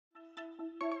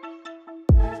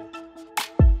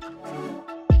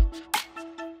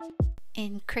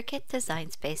In Cricut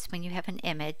Design Space, when you have an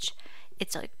image,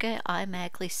 it's going to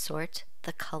automatically sort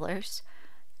the colors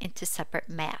into separate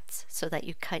mats so that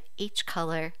you cut each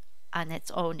color on its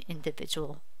own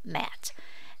individual mat.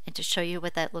 And to show you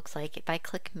what that looks like, if I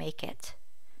click Make It,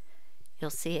 you'll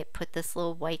see it put this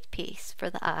little white piece for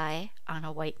the eye on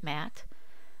a white mat,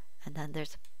 and then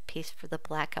there's a piece for the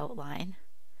black outline,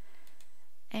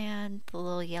 and the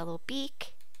little yellow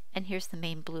beak, and here's the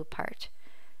main blue part.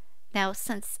 Now,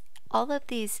 since all of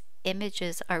these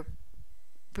images are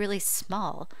really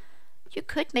small, you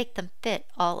could make them fit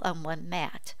all on one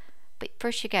mat, but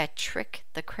first you gotta trick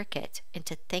the Cricut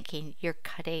into thinking you're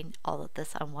cutting all of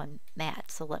this on one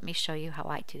mat. So let me show you how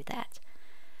I do that.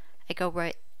 I go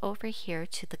right over here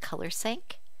to the color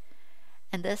sync,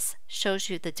 and this shows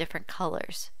you the different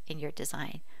colors in your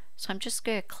design. So I'm just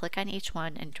going to click on each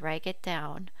one and drag it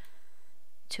down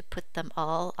to put them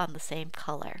all on the same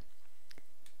color.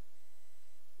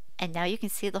 And now you can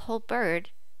see the whole bird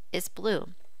is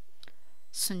blue.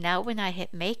 So now when I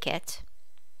hit Make It,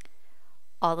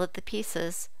 all of the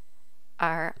pieces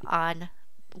are on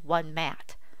one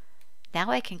mat.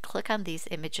 Now I can click on these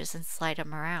images and slide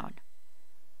them around.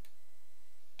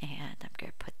 And I'm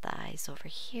going to put the eyes over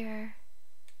here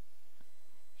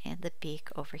and the beak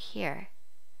over here.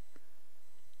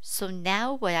 So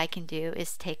now what I can do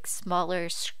is take smaller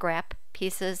scrap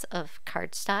pieces of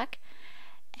cardstock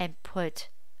and put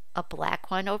a black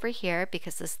one over here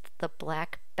because this is the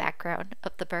black background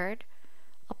of the bird.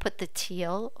 I'll put the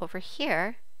teal over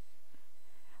here,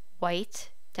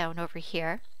 white down over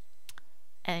here,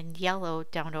 and yellow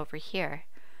down over here.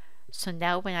 So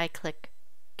now when I click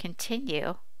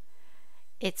Continue,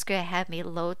 it's going to have me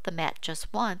load the mat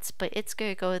just once, but it's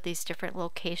going to go to these different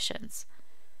locations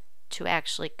to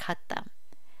actually cut them.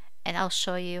 And I'll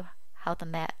show you how the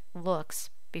mat looks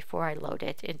before I load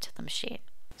it into the machine.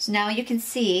 So now you can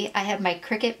see I have my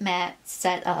Cricut mat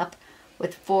set up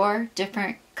with 4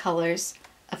 different colors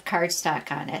of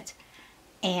cardstock on it,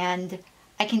 and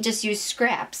I can just use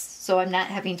scraps, so I'm not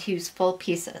having to use full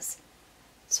pieces.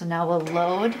 So now we'll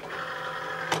load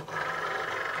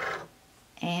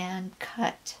and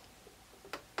cut.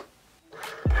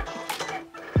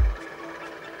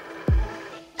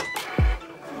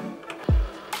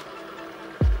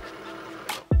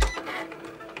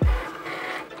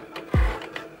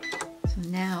 So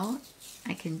now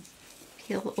I can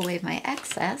peel away my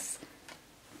excess.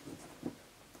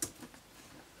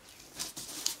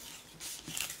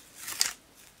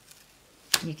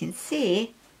 You can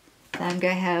see that I'm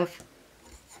going to have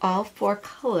all 4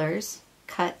 colors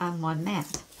cut on one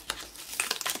mat.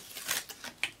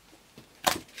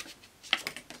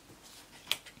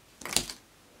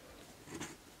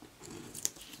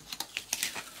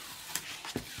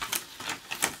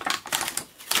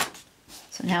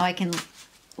 So now I can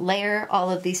layer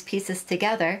all of these pieces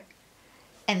together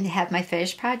and have my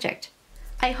finished project.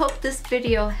 I hope this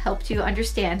video helped you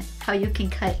understand how you can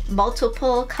cut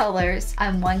multiple colors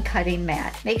on one cutting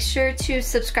mat. Make sure to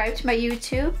subscribe to my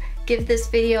YouTube, give this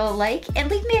video a like,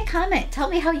 and leave me a comment. Tell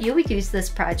me how you would use this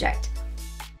project.